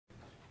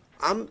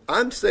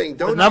I'm saying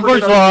don't. The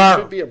numbers are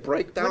should be a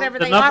breakdown. Whatever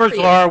the they numbers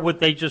offer you. are what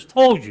they just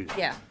told you.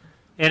 Yeah.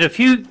 And if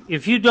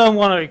you don't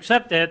want to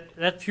accept that,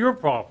 that's your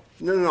problem.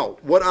 No.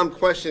 What I'm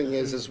questioning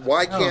is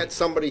why can't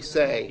somebody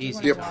say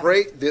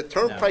the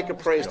Turnpike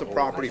appraised the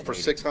property for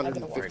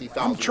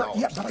 $650,000?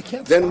 Yeah, but I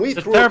can't. Then we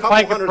The threw a couple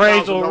Turnpike $100,000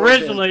 appraisal in.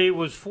 originally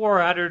was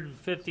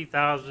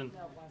 $450,000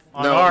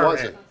 on No, it our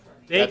wasn't. end.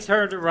 They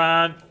turned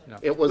around.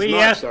 It was We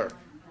not, asked- sir.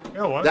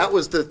 Yeah, what? That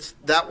was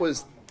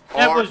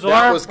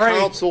our appraisal.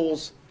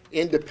 council's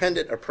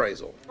independent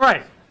appraisal.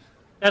 Right.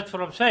 That's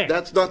what I'm saying.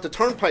 That's not the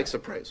Turnpike's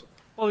appraisal.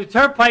 Well, the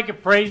Turnpike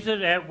appraised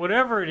it at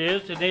whatever it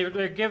is, and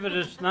they're giving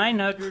us I'm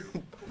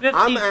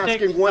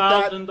asking what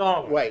that.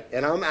 $956,000. Wait,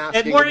 and I'm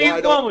asking And where are you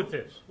why going don't- with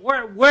this?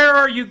 Where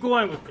are you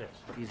going with this?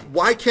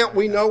 Why can't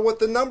we know what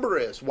the number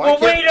is? Why Well,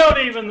 we can't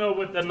don't even know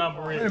what the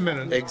number Wait a is.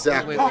 minute.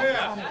 exactly?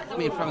 I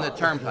mean, from the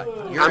Turnpike.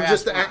 You're I'm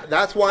just. asking-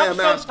 That's why I'm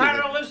so asking. tired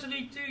you. of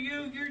listening to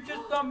you. You're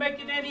just not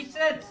making any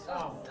sense.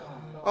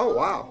 Oh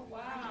wow.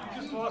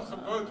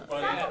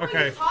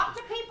 Okay. Talk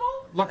to people?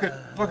 Look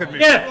at me.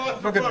 Yeah.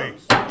 Look at me.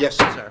 Yes,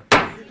 sir.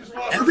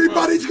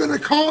 Everybody's gonna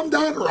calm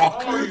down or I'll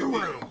clear the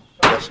room.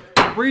 Yes,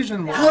 sir.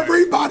 Reason why.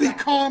 Everybody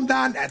calm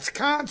down. That's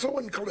council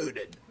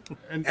included.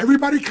 And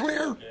everybody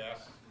clear? Yes.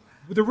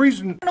 The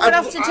reason. I don't know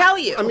what else to tell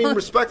you. I mean,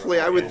 respectfully,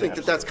 I would think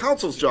that that's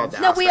council's job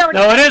to no, ask we that. already.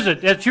 No, it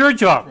isn't. That's your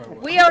job.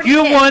 We already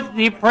You did. want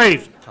the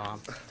appraisal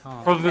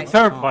from the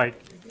Turnpike,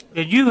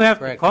 then you have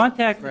to Greg.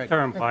 contact the Greg.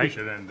 Turnpike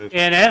should end this.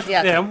 and ask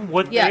Yeah. them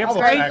what they Yeah, Greg,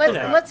 appraised it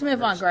at. let's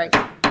move on, Greg.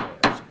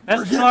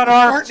 That's not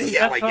our Aren't they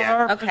yelling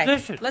at?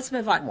 position. Okay, let's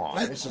move on.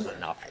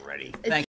 Thank